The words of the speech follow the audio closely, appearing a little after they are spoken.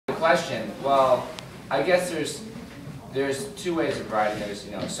question. Well, I guess there's two ways of writing. There's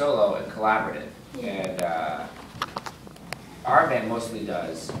solo and collaborative, and our band mostly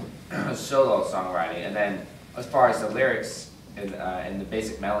does solo songwriting, and then as far as the lyrics and the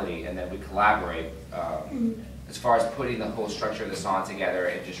basic melody, and then we collaborate as far as putting the whole structure of the song together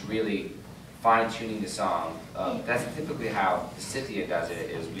and just really fine-tuning the song. That's typically how the Scythian does it.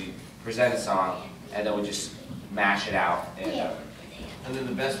 Is we present a song and then we just mash it out. And then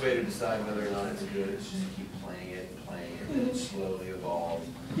the best way to decide whether or not it's good is just keep playing it, and then slowly evolve.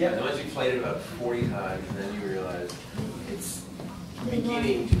 Yeah. And once you've played it about 40 times, then you realize it's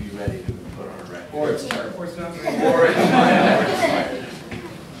beginning to be ready to be put on a record. Or it's not. Or it's not.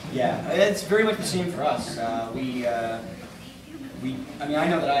 Yeah, it's very much the same for us. I mean, I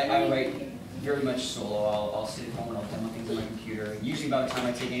know that I write very much solo. I'll sit at home and I'll demo things on my computer. Usually by the time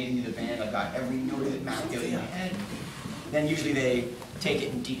I take anything to the band, I've got every note of it mapped out in my head. Then usually they take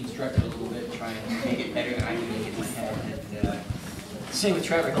it and deconstruct it a little bit, try and make it better than I can make it in my head. And, same with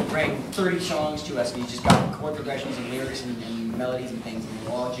Trevor. He'll bring 30 songs to us, and he's just got chord progressions and lyrics and melodies and things, and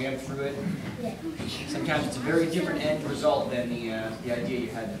we'll all jam through it. Sometimes it's a very different end result than the idea you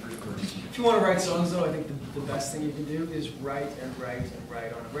had in the first verse. If you want to write songs, though, I think the best thing you can do is write and write and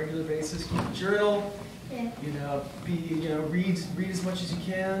write on a regular basis. Keep a journal. Read as much as you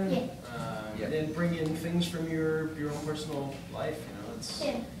can. And then bring in things from your own personal life.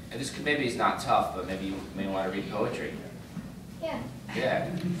 And this maybe it's not tough, but maybe you may want to read poetry. Yeah,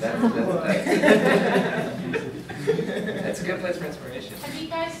 that's a good place for inspiration. Have you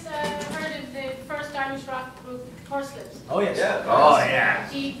guys heard of the first Irish rock group, Horselips? Oh yes. Yeah. Oh yeah.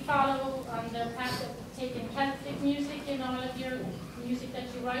 Do you follow on the path of taking Celtic music in all of your music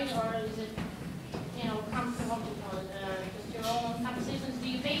that you write, or is it, come from what you call it, just your own compositions? Do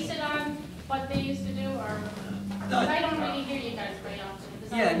you base it on what they used to do, or? I don't really hear you guys very often.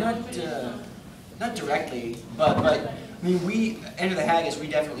 Yeah, not directly, but I mean, we Enter the Haggis. We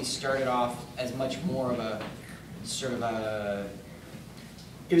definitely started off as much more of a sort of a.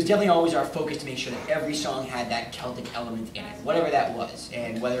 It was definitely always our focus to make sure that every song had that Celtic element in it, whatever that was,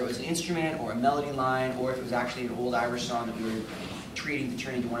 and whether it was an instrument or a melody line, or if it was actually an old Irish song that we were treating to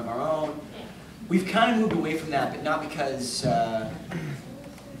turn into one of our own. We've kind of moved away from that, but not because.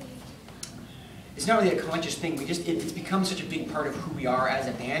 It's not really a conscious thing. It's become such a big part of who we are as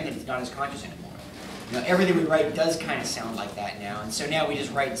a band that it's not as conscious anymore. Everything we write does kind of sound like that now, and so now we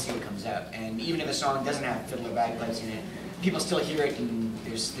just write and see what comes out. And even if a song doesn't have fiddle or bagpipes in it, people still hear it, and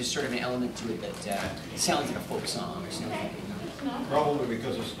there's sort of an element to it that sounds like a folk song or something. Probably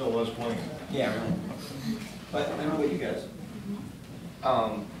because it still was playing. Yeah, really. But I don't know about you guys.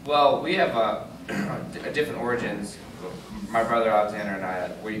 Well, we have different origins. My brother Alexander and I,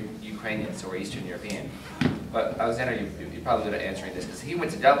 we're Ukrainian, so we're Eastern European. But Alexander, you're probably good at answering this, because he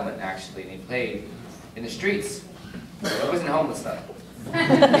went to Dublin, actually, and he played in the streets. It wasn't homeless stuff.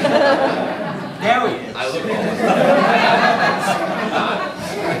 There he is. I look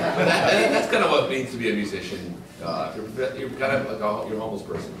but that's kind of what it means to be a musician. You're kind of like you're a homeless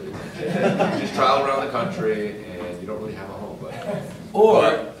person. You just travel around the country, and you don't really have a home.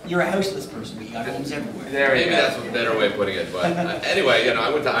 Or you're a houseless person, but you got homes everywhere. Maybe that's a better way of putting it. But anyway, I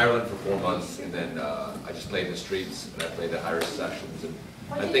went to Ireland for 4 months, and then I just played in the streets, and I played at Irish sessions. And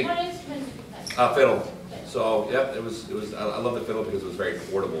What instrument did you play? fiddle. So yeah, it was. I love the fiddle because it was very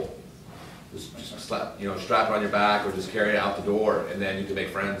portable. It was just strap it on your back, or just carry it out the door, and then you could make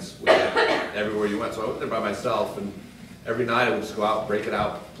friends with it everywhere you went. So I went there by myself, and every night I would just go out, break it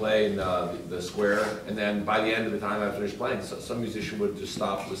out, play in the square, and then by the end of the time I finished playing, some musician would just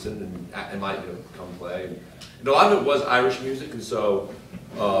stop, listen, and might come play. And a lot of it was Irish music, and so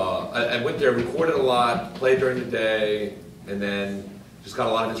I went there, recorded a lot, played during the day, and then just got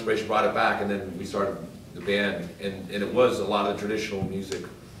a lot of inspiration, brought it back, and then we started the band, and it was a lot of the traditional music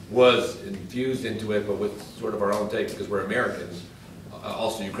was infused into it, but with sort of our own take, because we're Americans.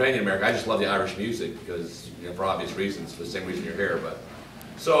 Also Ukrainian American. I just love the Irish music because, for obvious reasons, for the same reason you're here. But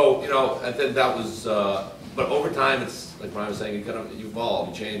so, I think that was. But over time, it's like Brian was saying, you evolve,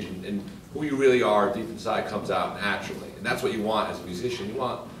 you change, and who you really are deep inside comes out naturally, and that's what you want as a musician.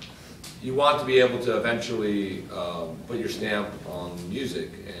 You want to be able to eventually put your stamp on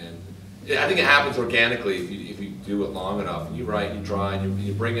music, and I think it happens organically if you do it long enough. And you write, you try, and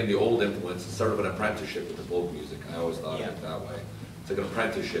you bring in the old influence. It's sort of an apprenticeship with the folk music. I always thought of it that way. It's like an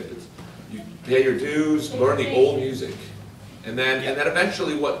apprenticeship. You pay your dues, learn the old music, and then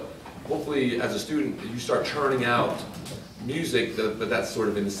eventually, hopefully as a student, you start churning out music, but that's sort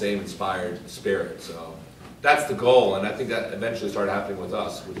of in the same inspired spirit. So that's the goal, and I think that eventually started happening with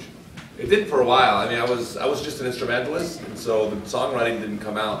us, which It did for a while. I mean, I was just an instrumentalist, and so the songwriting didn't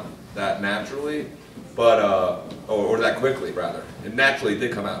come out that naturally, but or that quickly rather. It naturally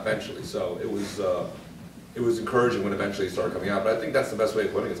did come out eventually. So it was encouraging when eventually it started coming out. But I think that's the best way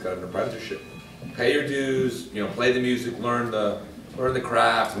of putting it. It's kind of an apprenticeship. Pay your dues. You know, play the music, learn the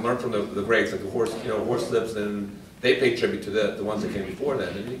craft, and learn from the greats like the Horse Lips, and they pay tribute to the ones that came before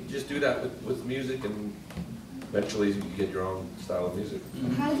them. And you just do that with music, and eventually you get your own style of music.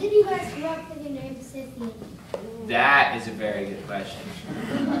 How did you guys come up with your name Scythian? That is a very good question.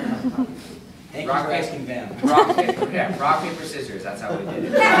 Thank you for asking them. Rock, paper, scissors. That's how we did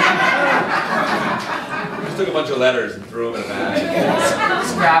it. We just took a bunch of letters and threw them in a bag.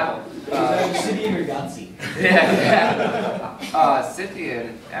 Scrabble. Scythian or Yahtzee? Yeah.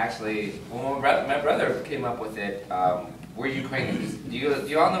 Scythian, actually, well, my brother came up with it. We're Ukrainians. Do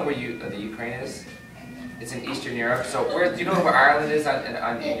you all know where the Ukraine is? It's in Eastern Europe. So do you know where Ireland is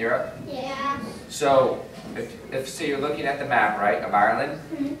in Europe? Yeah. So if you're looking at the map, right, of Ireland,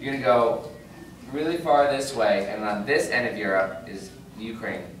 you're gonna go really far this way, and on this end of Europe is the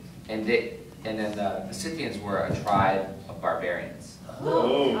Ukraine, and then the Scythians were a tribe of barbarians.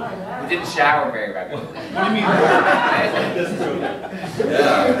 Oh. We didn't shower very regularly. What do you mean?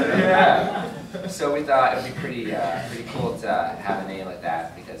 Yeah. So we thought it would be pretty cool to have a name like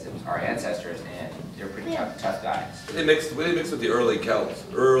that because it was our ancestors and they're pretty tough guys. They mixed with the early Celts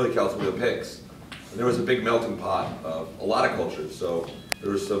with the Picts. And there was a big melting pot of a lot of cultures. So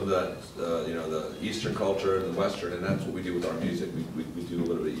there was some that the Eastern culture and the Western, and that's what we do with our music. We do a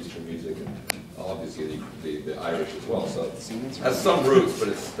little bit of Eastern music, and obviously the Irish as well. So it has some roots, but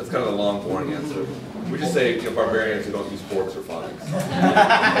that's kind of a long, boring answer. We just say barbarians who don't use forks or phonics.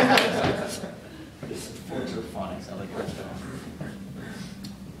 Forks or phonics, I like it.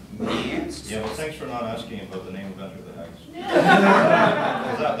 Yeah, well, thanks for not asking about the name of Enter the Haggis.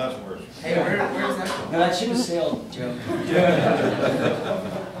 That's worse. Hey, where's that from? No, that ship has sailed, Joe.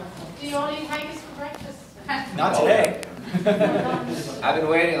 Do you all eat haggis for breakfast? Not today. I've been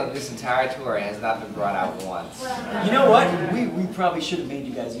waiting on this entire tour. It has not been brought out once. You know what? We probably should have made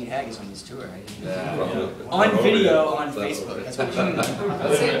you guys eat haggis on this tour. Yeah. On video on Facebook. That's what you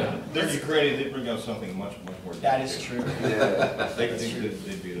it. They're Ukrainian, they bring out something much more. That is true. Yeah. They think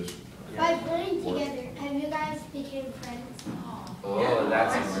they'd beat us. By playing together, have you guys became friends? Oh,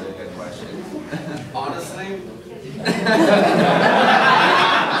 that's a really good question. Honestly,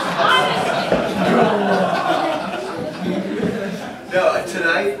 no.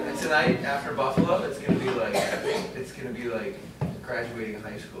 Tonight after Buffalo, it's gonna be like graduating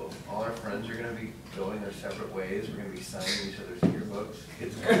high school. All our friends are gonna be going their separate ways. We're gonna be signing each other's yearbooks.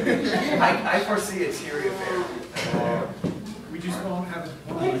 It's gonna be, I foresee a teary affair. We just won't have it.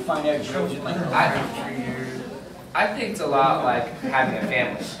 You find out Joe's in like I think it's a lot like having a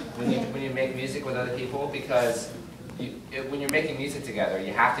family when you make music with other people because when you're making music together,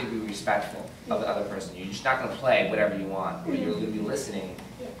 you have to be respectful of the other person. You're just not going to play whatever you want, but you're going to be listening,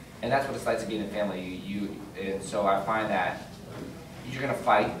 and that's what it's like to be in a family. And so I find that you're going to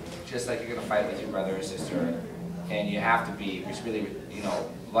fight just like you're going to fight with your brother or sister, and you have to be just really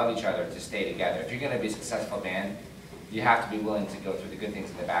love each other to stay together. If you're going to be a successful band, you have to be willing to go through the good things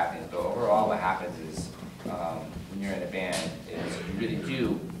and the bad things. But overall, what happens is when you're in a band, is you really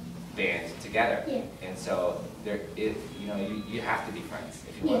do band together, and so you have to be friends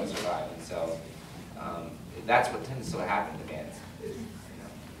if you want to survive. And so that's what tends to happen to bands.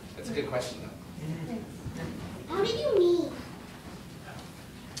 That's a good question, though. How did you meet?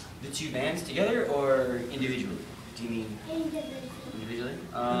 the two bands together or individually? Do you mean individually?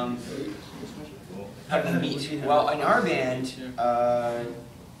 How did we meet? Well, in our band, I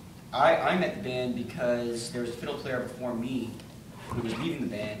met the band because there was a fiddle player before me who was leaving the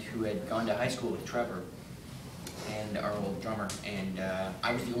band who had gone to high school with Trevor and our old drummer, and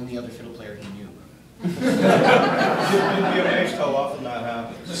I was the only other fiddle player he knew. You'd be amazed how often that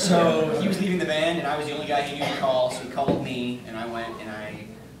happens. So he was leaving the band, and I was the only guy he knew to call, so he called me, and I went and I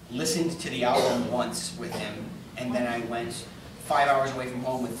listened to the album once with him, and then I went 5 hours away from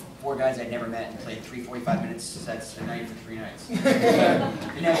home with 4 guys I'd never met and played 3 45-minute sets a night for 3 nights.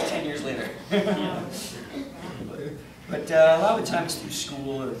 And that's 10 years later. But a lot of the time it's through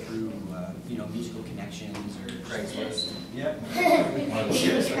school or through musical connections or Craigslist. Yeah.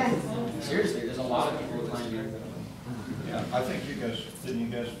 Seriously, there's a lot of people applying here. Yeah, I think didn't you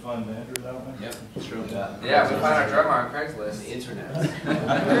guys find Andrew that way? Yep, it's true. Yeah, we found our drummer on Craigslist. The internet.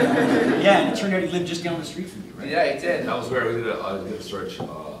 Yeah, and it turned out he lived just down the street from you, right? Yeah, he did. I was where we did a search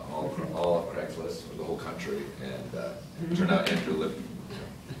all of Craigslist for the whole country, and it turned out Andrew lived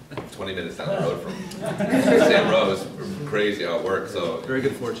 20 minutes down the road from San Rose. Crazy how it works. So Very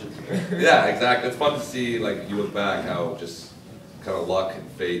good fortune. yeah, exactly. It's fun to see, like, you look back how just kind of luck and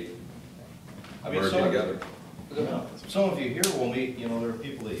fate merging together. Yeah. Some of you here will meet, you know, there are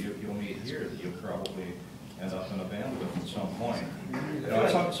people that you'll meet here that you'll probably end up in a band with at some point. You know,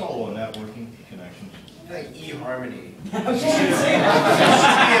 it's all about networking connections. Like eHarmony.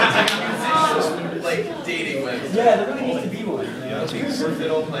 Like dating websites. Yeah, there really needs to be one. Yeah. For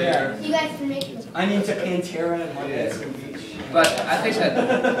fiddle player. You guys can make it. I need to Pantera and Montesquieu Beach. But I think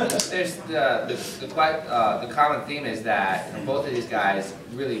that there's the common theme is that both of these guys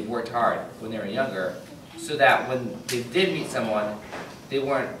really worked hard when they were younger, so that when they did meet someone, they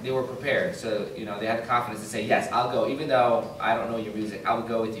were prepared. So you know they had the confidence to say yes, I'll go, even though I don't know your music, I will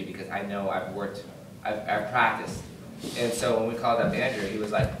go with you because I know I've worked, I've practiced. And so when we called up Andrew, he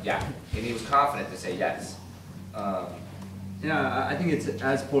was like, yeah, and he was confident to say yes. Yeah, I think it's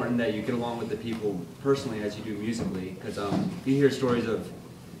as important that you get along with the people personally as you do musically, because you hear stories of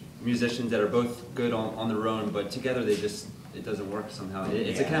musicians that are both good on their own, but together it doesn't work somehow.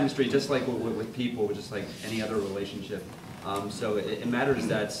 It's a chemistry, just like with people, just like any other relationship. So it matters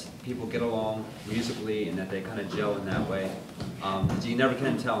that people get along musically and that they kind of gel in that way. You never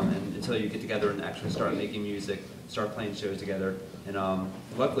can tell until you get together and actually start making music, start playing shows together. And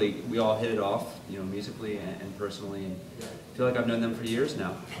luckily, we all hit it off, you know, musically and personally. And I feel like I've known them for years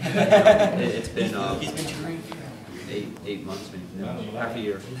now. It's been 8 months, maybe, half a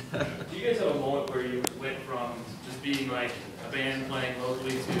year. Do you guys have a moment where you went from just being like a band playing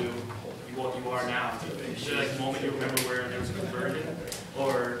locally to what you are now? Is there like a moment you remember where there was a conversion,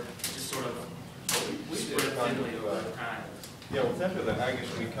 or just sort of spread thinly over time? Yeah, well, after the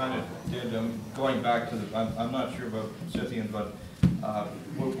Haggis, we kind of did, going back to the, I'm not sure about Scythian, but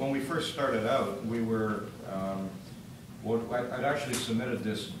when we first started out, we were, I'd actually submitted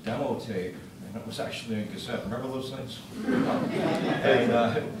this demo tape, and it was actually in cassette. Remember those things? And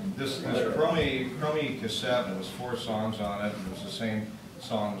this chromey cassette, and it was 4 songs on it, and it was the same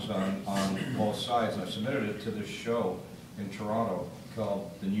songs on both sides. And I submitted it to this show in Toronto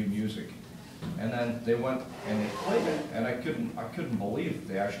called The New Music. And then they went and they played it, and I couldn't believe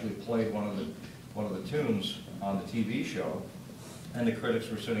they actually played one of the tunes on the TV show, and the critics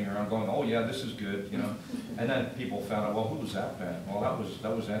were sitting around going, "Oh yeah, this is good," you know. And then people found out, well, who was that band? Well, that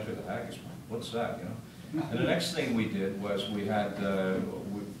was Enter the Haggis. What's that, you know? And the next thing we did was we had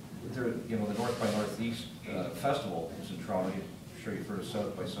you know, the North by Northeast festival is in Toronto. I'm sure you've heard of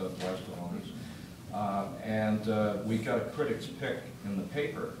South by Southwest and all these. And we got a critic's pick in the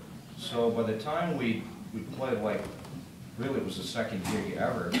paper. So by the time we played, like, really it was the second gig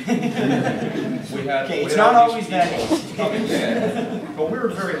ever. we had It's not always that. Coming in. But we were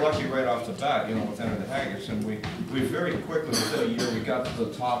very lucky right off the bat, you know, with Enter the Haggis, and we very quickly, within a year, we got to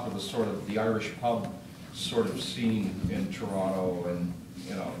the top of the sort of the Irish pub sort of scene in Toronto, and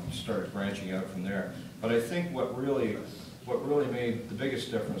you know, started branching out from there. But I think what really made the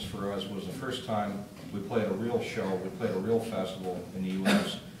biggest difference for us was the first time we played a real show, we played a real festival in the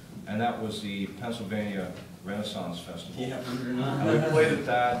U.S., and that was the Pennsylvania Renaissance Festival. Yeah, and we played at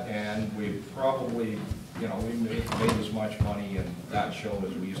that, and we probably, you know, we made as much money in that show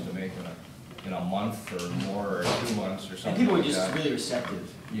as we used to make in a month or more, or 2 months or something. And people were like just that. really receptive.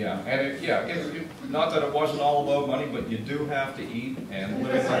 Yeah, and not that it wasn't all about money, but you do have to eat, and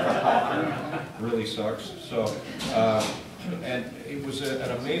living like a pauper really sucks. So, and it was an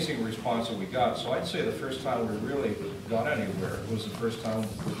amazing response that we got. So I'd say the first time we really got anywhere was the first time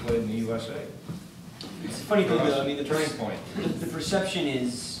we played in the USA. It's funny thing though, I mean, the turning point. The perception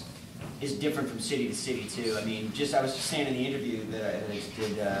is different from city to city too. I mean, I was just saying in the interview that I just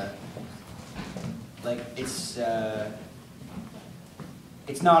did, like it's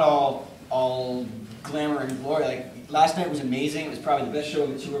not all glamour and glory. Like last night was amazing. It was probably the best show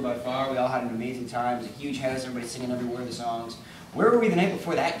of the tour by far. We all had an amazing time. It was a huge house. Everybody singing every word of the songs. Where were we the night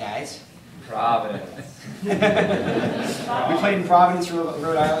before that, guys? Providence. We played in Providence,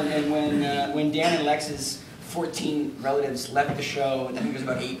 Rhode Island, and when Dan and Lex's 14 relatives left the show, I think there was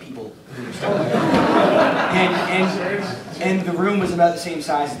about 8 people who were still there. And the room was about the same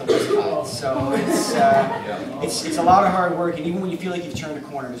size as the West Side. So it's a lot of hard work, and even when you feel like you've turned a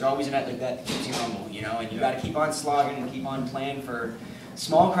corner, there's always a night like that keeps you humble, you know, and you got to keep on slogging and keep on playing for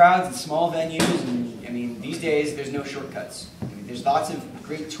small crowds and small venues. And I mean, these days there's no shortcuts. I mean, there's lots of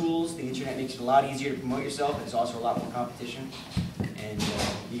great tools. The internet makes it a lot easier to promote yourself, but there's also a lot more competition. And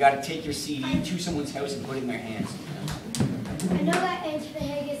you got to take your CD to someone's house and put it in their hands. You know? I know that Enter the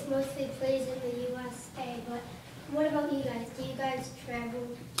Haggis mostly plays in the USA, but what about you guys? Do you guys travel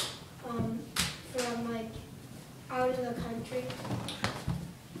from like out of the country?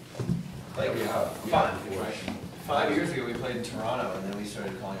 5 years ago, we played in Toronto, and then we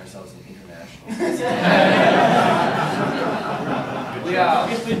started calling ourselves the International. We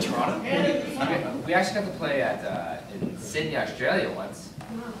played in Toronto? We actually got to play at in Sydney, Australia once.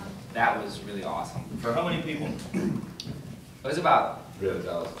 That was really awesome. For how many people? It was about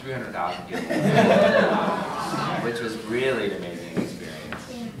 300,000. 300,000 people, which was really an amazing experience.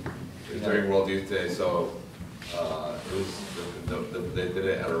 It was during World Youth Day, so it was they did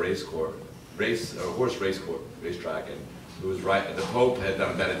it at a horse racetrack, and it was right. The Pope had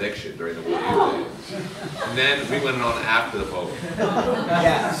done a benediction during the World Youth Day, and then we went on after the Pope.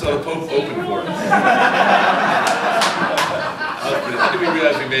 Yeah. So the Pope opened for us. I didn't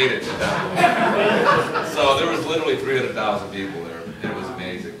realize we made it at that point. So there was literally 300,000 people there. It was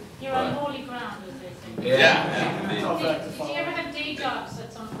amazing. You're on holy ground, as they say. Yeah. Did you ever have day jobs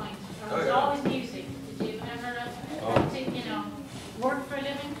at some point? Or was it always music? Did you ever work for a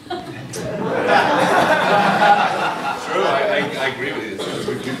living? True, I agree with you.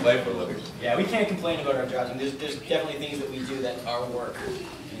 We do play for a living. Yeah, we can't complain about our jobs. I mean, there's definitely things that we do that are work,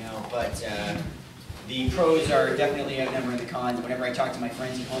 but the pros are definitely outnumbering the cons. Whenever I talk to my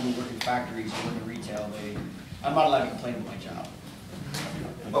friends at home who work in factories or work in retail, I'm not allowed to complain about my job.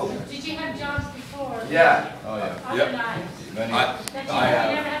 Did you have jobs before? Yeah. Oh, yeah. Other Yep. lives? Many. That you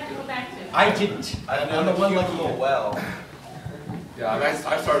never have to go back to? I didn't. I'm the one lucky one. well. Yeah, I mean, I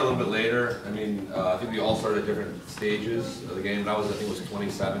started a little bit later. I mean, I think we all started at different stages of the game. I think it was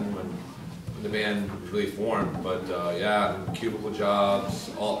 27 when the band was really formed. But yeah, cubicle jobs,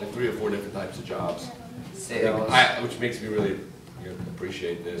 all 3 or 4 different types of jobs. Sales. Which makes me really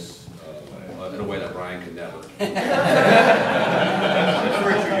appreciate this in a way that Brian could never. That's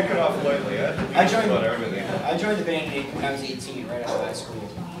Richard, you cut off lately. I joined about everything. I joined the band when I was 18, right out of high school.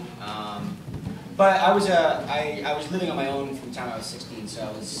 But I was living on my own from the time I was 16, so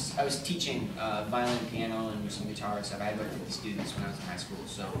I was teaching violin, piano, and some guitar and stuff. I had about 50 students when I was in high school,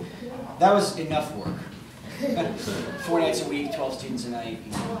 so that was enough work. 4 nights a week, 12 students a night,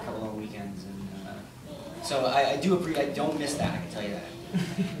 a couple of weekends, and so I don't miss that. I can tell you that.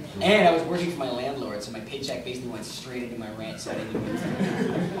 And I was working for my landlord, so my paycheck basically went straight into my rent, so I didn't even.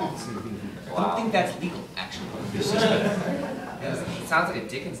 I don't think that's legal, actually. It sounds like a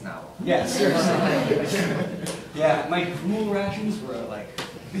Dickens novel. Yeah, seriously. Yeah, my gruel rations were like.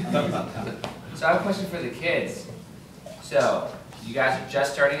 So I have a question for the kids. So, you guys are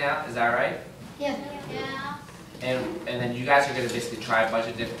just starting out, is that right? Yeah. And then you guys are going to basically try a bunch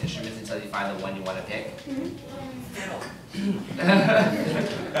of different instruments until you find the one you want to pick?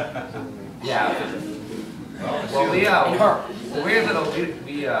 Yeah. Well,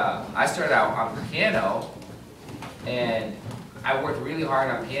 I started out on piano, and I worked really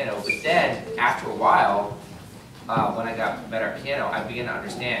hard on piano, but then, after a while, when I got better at piano, I began to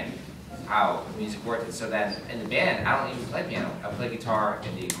understand how music worked. And so then, in the band, I don't even play piano. I play guitar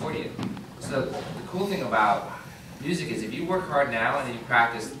and the accordion. So the cool thing about music is if you work hard now and then you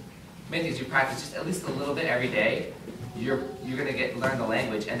practice, main thing is you practice just at least a little bit every day, you're gonna learn the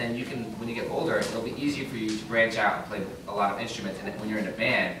language, and then you can, when you get older, it'll be easier for you to branch out and play a lot of instruments. And when you're in a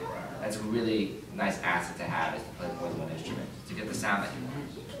band, that's a really nice asset to have, is to play more than one instrument, to get the sound that you want.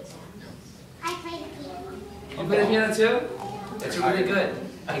 I play the piano. You play the piano too? It's really good.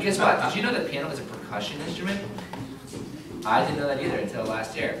 And guess what? Did you know that piano is a percussion instrument? I didn't know that either until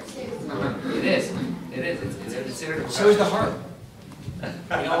last year. It is. It's considered a percussion. So is the harp.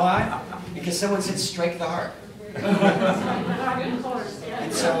 You know why? Because someone said strike the harp. And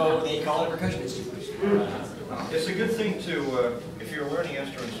so they call it a percussion instrument. It's a good thing to, if you're learning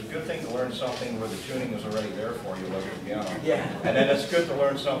instruments, it's a good thing to learn something where the tuning is already there for you, like the piano. Yeah. And then it's good to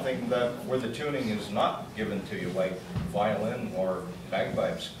learn something where the tuning is not given to you, like violin or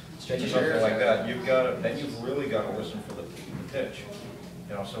bagpipes. Stretches Something your ears. like that. Then you've really got to listen for the pitch.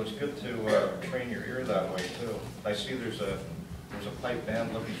 So it's good to train your ear that way too. I see there's a pipe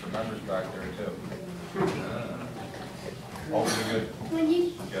band looking for members back there too. Always good. When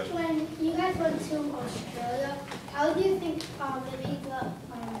you guys went to Australia, how do you think the people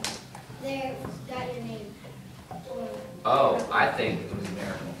there got your name? Oh, I think it was a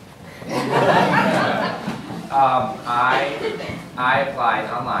miracle. I applied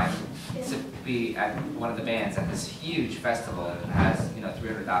online to be at one of the bands at this huge festival that has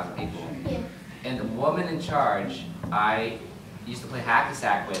 300,000 people. Yeah. And the woman in charge, I used to play Haggis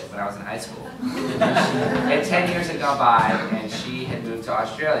with when I was in high school. And 10 years had gone by, and she had moved to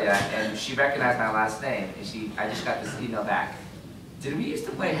Australia, and she recognized my last name, and I just got this email back. Did we used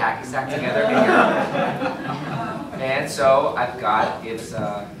to play Haggis together in Europe? And so I've got this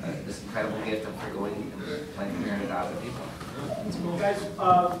incredible gift of going and playing 300,000 people. Guys,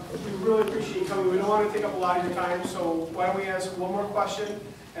 we really appreciate you coming. We don't want to take up a lot of your time, so why don't we ask one more question,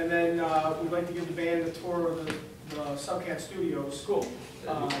 and then we'd like to give the band a tour of the Subcat Studios. Cool.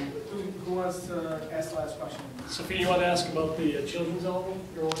 Who wants to ask the last question? Sophia, you want to ask about the children's album?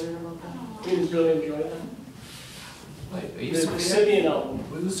 You're wondering about that? We really enjoyed that. Wait, are you The Scythian album.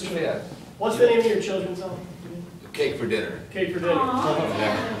 Who's Sophia? What's the name of your children's album? Cake for dinner. Cake for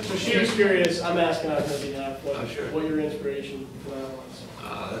dinner. So she was curious, I'm asking on her behalf, Sure. what your inspiration for that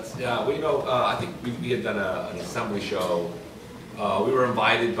was. Well, you know, I think we had done an assembly show. We were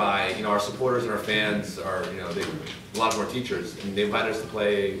invited by, you know, our supporters and our fans are, you know, a lot of our teachers, and they invited us to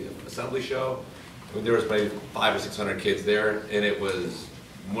play an assembly show. I mean, there was maybe 500 or 600 kids there, and it was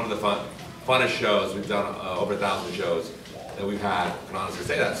one of the funnest shows. We've done over 1,000 shows that we've had. I can honestly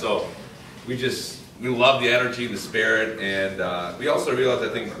say that. So we love the energy, the spirit, and we also realized,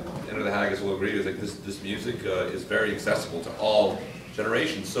 I think, Enter the Haggis will agree, is like this music is very accessible to all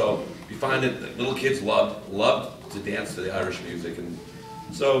generations. So we find that little kids loved to dance to the Irish music, and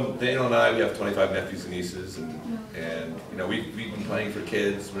so Daniel and I, we have 25 nephews and nieces, and you know, we've been playing for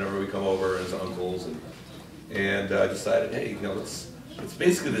kids whenever we come over as uncles, and decided, hey, you know, it's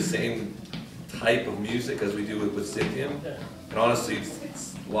basically the same type of music as we do with Scythian, and honestly,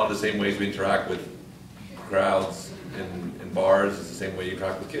 it's a lot of the same ways we interact with crowds in bars. It's the same way you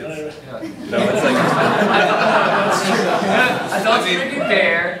interact with kids. You know, it's like I thought to be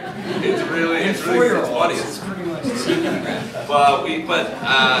fair. It's really funny. It's pretty much the same. but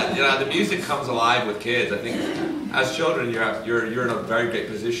you know, the music comes alive with kids. I think as children, you're in a very great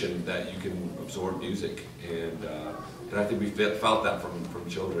position that you can absorb music, and I think we felt that from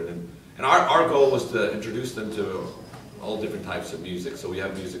children. And our goal was to introduce them to all different types of music. So we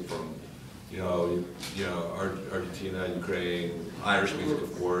have music from, you know, Argentina, Ukraine, Irish music,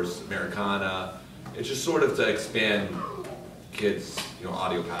 of course, Americana. It's just sort of to expand kids, you know,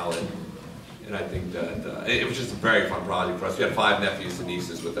 audio palette. And I think that it was just a very fun project for us. We had 5 nephews and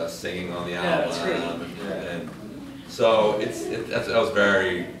nieces with us singing on the album. That's great. And so that was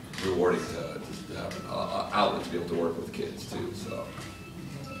very rewarding to have an outlet to be able to work with kids too. So.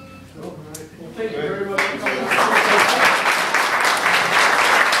 Well, thank you very much for coming.